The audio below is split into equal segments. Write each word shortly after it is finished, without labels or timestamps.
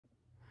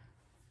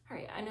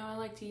Alright, I know I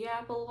like to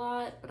yap a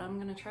lot, but I'm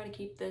gonna try to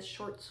keep this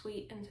short,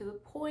 sweet, and to the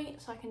point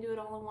so I can do it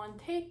all in one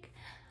take.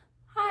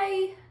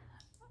 Hi,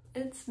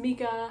 it's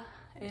Mika.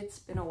 It's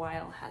been a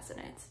while, hasn't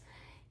it?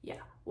 Yeah,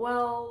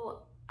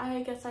 well,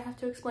 I guess I have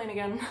to explain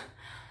again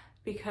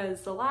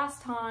because the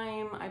last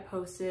time I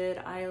posted,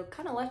 I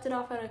kind of left it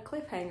off at a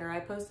cliffhanger. I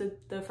posted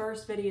the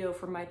first video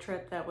from my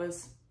trip that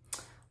was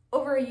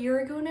over a year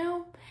ago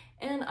now,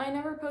 and I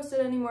never posted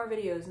any more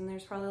videos, and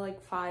there's probably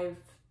like 5-6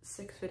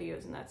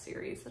 videos in that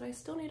series that I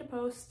still need to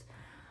post.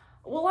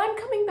 Well, I'm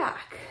coming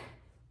back.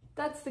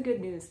 That's the good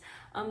news.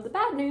 The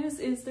bad news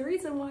is the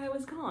reason why I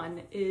was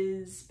gone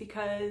is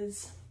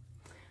because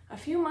a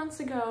few months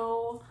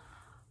ago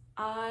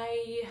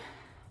I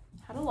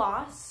had a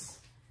loss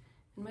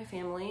in my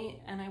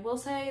family, and I will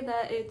say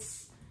that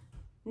it's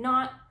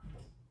not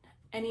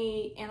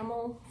any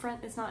animal friend,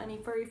 it's not any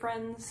furry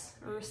friends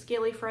or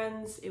scaly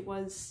friends, it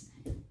was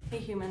a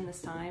human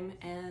this time,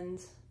 and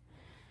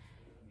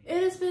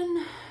it has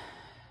been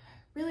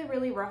really,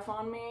 really rough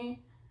on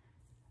me,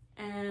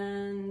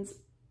 and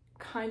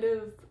kind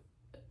of,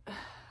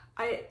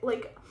 I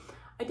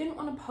didn't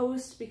want to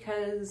post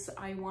because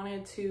I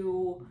wanted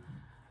to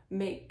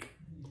make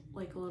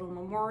like a little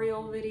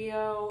memorial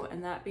video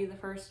and that be the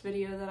first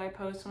video that I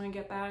post when I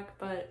get back,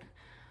 but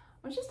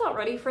I'm just not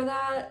ready for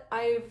that.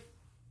 I've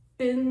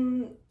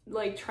been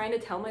like trying to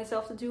tell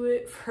myself to do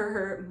it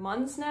for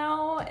months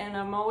now, and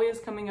I'm always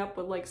coming up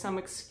with like some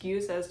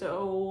excuse as to,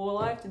 oh, well,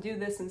 I have to do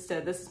this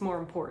instead. This is more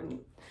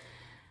important.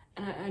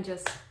 And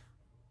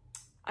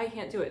I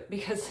can't do it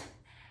because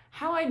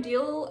how I'm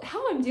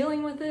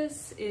dealing with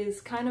this is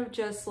kind of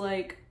just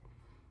like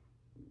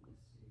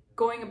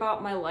going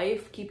about my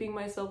life, keeping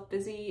myself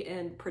busy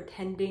and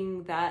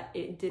pretending that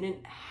it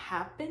didn't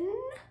happen,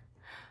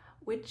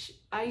 which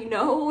I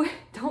know,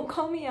 don't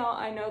call me out,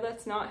 I know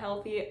that's not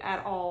healthy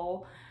at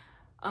all,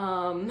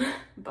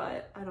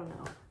 but I don't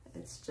know,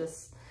 it's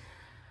just,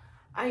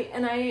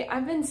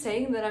 I've been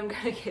saying that I'm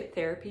gonna get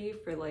therapy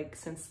for like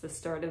since the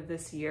start of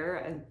this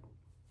year. I'm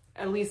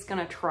at least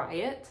gonna try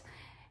it,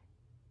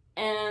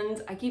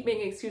 and I keep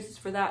making excuses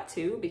for that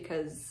too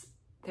because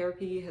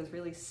therapy has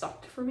really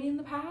sucked for me in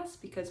the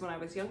past, because when I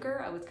was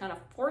younger I was kind of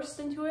forced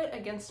into it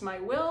against my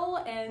will,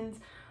 and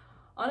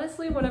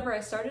honestly, whenever I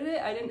started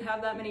it, I didn't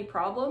have that many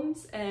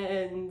problems,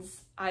 and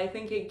I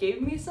think it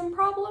gave me some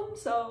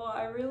problems, so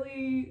I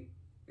really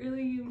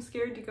am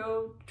scared to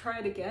go try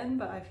it again,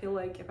 but I feel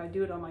like if I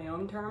do it on my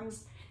own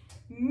terms,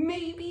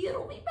 maybe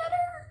it'll be better?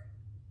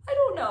 I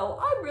don't know.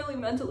 I'm really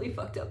mentally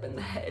fucked up in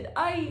the head.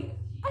 I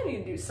need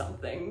to do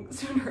something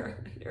sooner or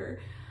later.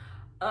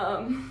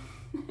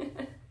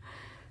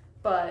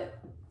 But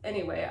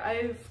anyway,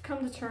 I've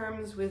come to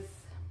terms with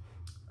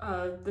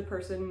the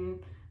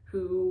person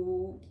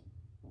who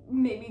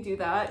made me do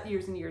that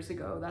years and years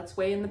ago. That's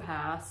way in the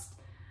past.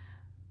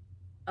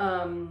 I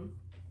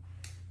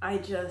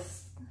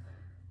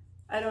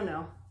don't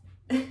know.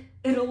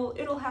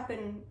 It'll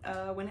happen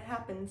when it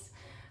happens,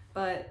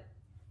 but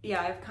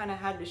yeah, I've kind of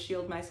had to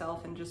shield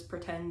myself and just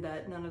pretend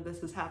that none of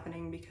this is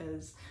happening,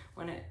 because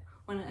when it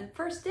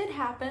first did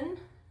happen,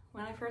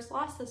 when I first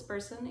lost this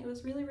person, it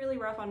was really, really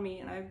rough on me,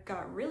 and I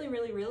got really,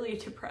 really, really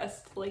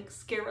depressed, like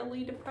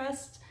scarily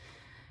depressed,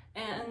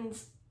 and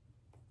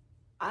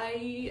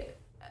I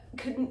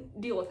couldn't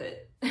deal with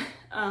it.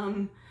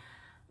 I'm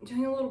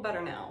doing a little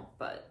better now,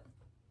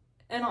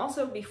 and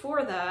also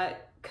before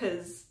that,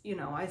 because, you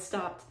know, I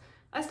stopped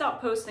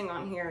posting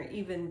on here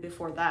even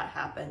before that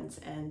happened,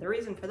 and the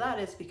reason for that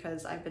is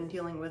because I've been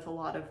dealing with a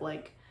lot of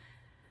like,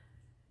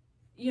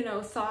 you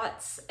know,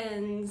 thoughts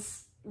and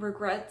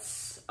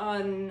regrets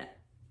on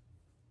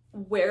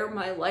where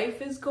my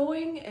life is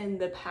going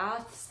and the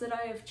paths that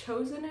I have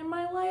chosen in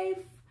my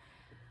life.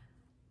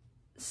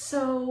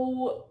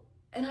 So,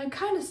 and I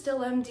kind of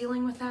still am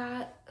dealing with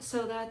that,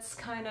 so that's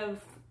kind of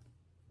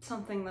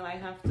something that I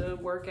have to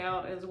work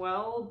out as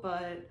well,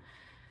 but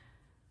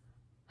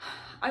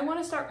I want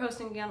to start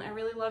posting again. I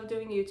really love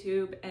doing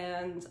YouTube,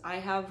 and I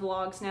have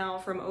vlogs now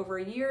from over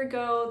a year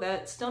ago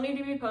that still need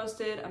to be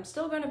posted. I'm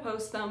still going to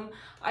post them.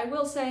 I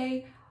will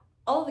say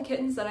all the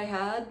kittens that I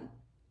had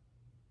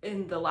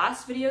in the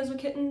last videos with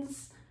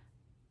kittens,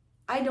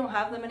 I don't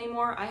have them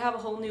anymore. I have a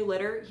whole new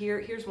litter.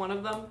 Here's one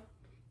of them.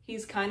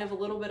 He's kind of a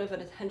little bit of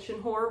an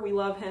attention whore. We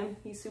love him.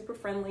 He's super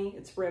friendly.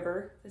 It's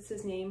River. That's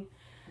his name.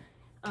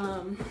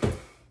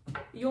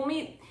 You'll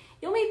meet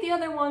the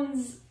other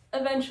ones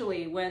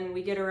eventually when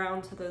we get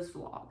around to those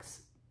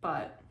vlogs.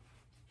 But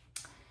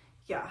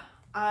yeah,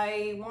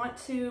 I want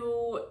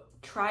to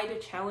try to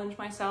challenge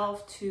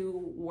myself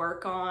to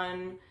work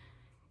on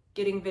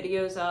getting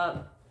videos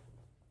up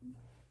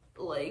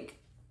like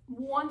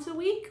once a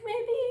week,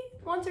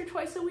 maybe once or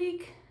twice a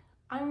week.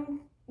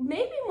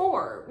 Maybe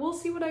more. We'll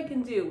see what I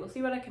can do. We'll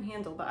see what I can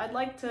handle, but I'd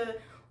like to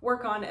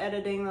work on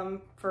editing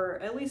them for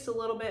at least a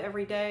little bit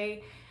every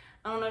day.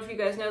 I don't know if you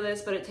guys know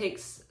this, but it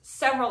takes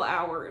several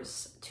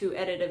hours to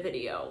edit a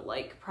video,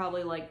 like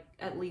probably like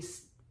at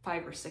least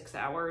 5 or 6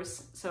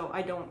 hours. So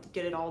I don't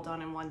get it all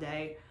done in one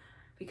day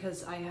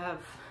because I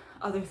have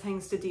other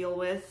things to deal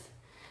with,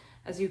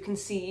 as you can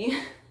see.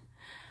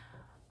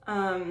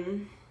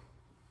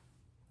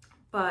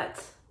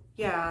 But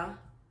yeah,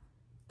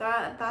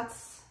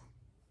 that's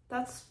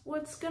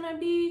what's gonna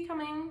be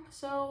coming.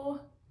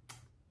 So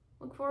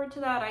look forward to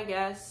that, I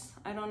guess.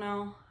 I don't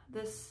know.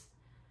 This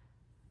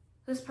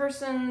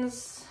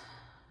person's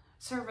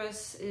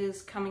service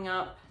is coming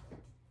up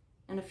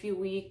in a few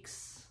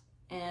weeks,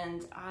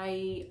 and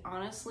I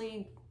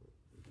honestly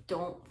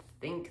don't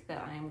think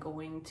that I'm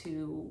going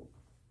to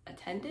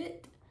attend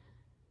it,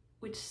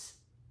 which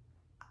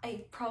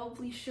I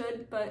probably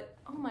should, but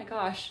oh my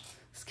gosh,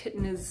 this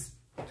kitten is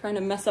trying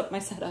to mess up my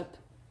setup.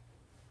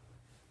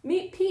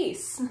 Meet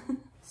Peace.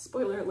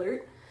 Spoiler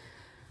alert.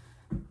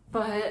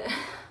 But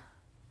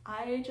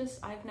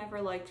I've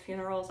never liked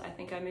funerals. I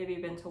think I maybe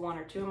been to 1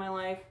 or 2 in my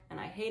life, and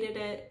I hated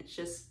it. It's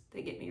just,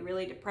 they get me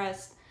really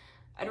depressed.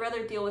 I'd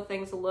rather deal with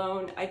things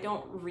alone. I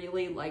don't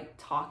really like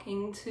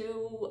talking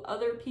to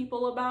other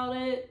people about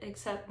it,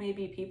 except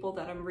maybe people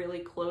that I'm really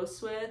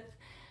close with.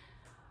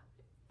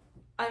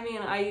 I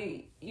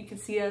mean, you can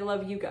see I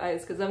love you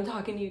guys because I'm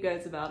talking to you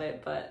guys about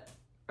it, but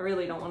I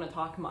really don't want to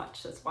talk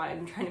much. That's why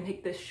I'm trying to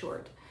make this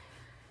short.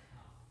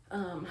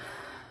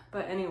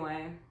 But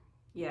anyway,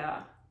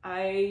 yeah,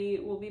 I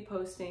will be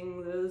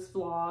posting those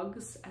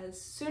vlogs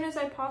as soon as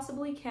I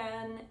possibly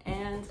can,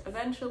 and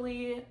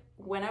eventually,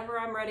 whenever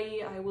I'm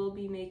ready, I will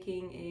be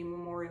making a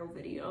memorial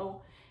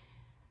video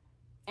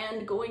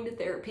and going to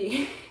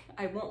therapy.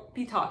 I won't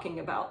be talking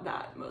about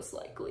that most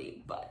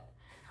likely, but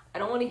I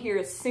don't want to hear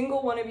a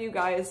single one of you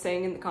guys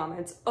saying in the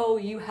comments, oh,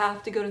 you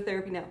have to go to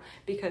therapy now,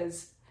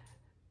 because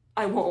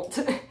I won't.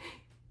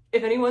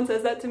 If anyone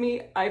says that to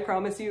me, I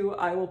promise you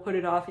I will put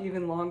it off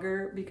even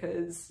longer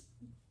because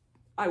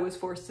I was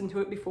forced into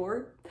it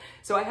before.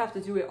 So I have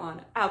to do it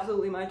on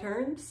absolutely my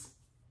terms.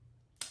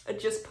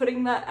 Just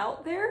putting that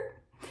out there.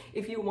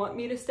 If you want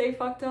me to stay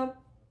fucked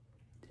up,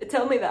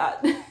 tell me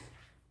that.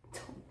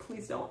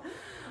 Please don't.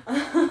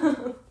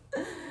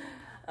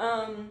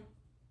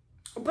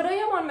 But I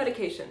am on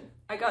medication.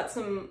 I got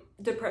some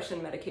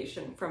depression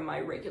medication from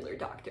my regular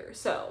doctor,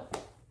 so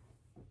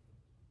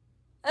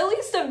at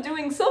least I'm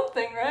doing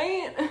something,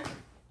 right?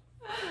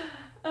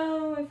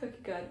 Oh my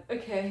fucking god.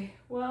 Okay,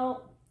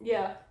 well,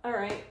 yeah, all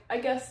right. I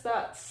guess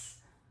that's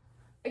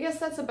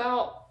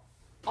about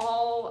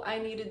all I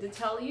needed to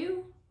tell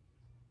you.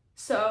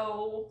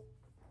 So,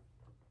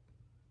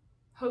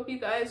 hope you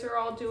guys are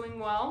all doing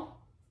well.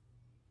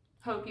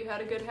 Hope you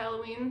had a good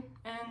Halloween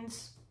and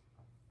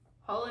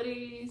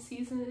holiday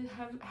season,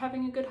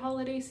 having a good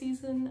holiday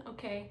season.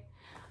 Okay,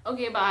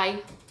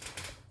 bye.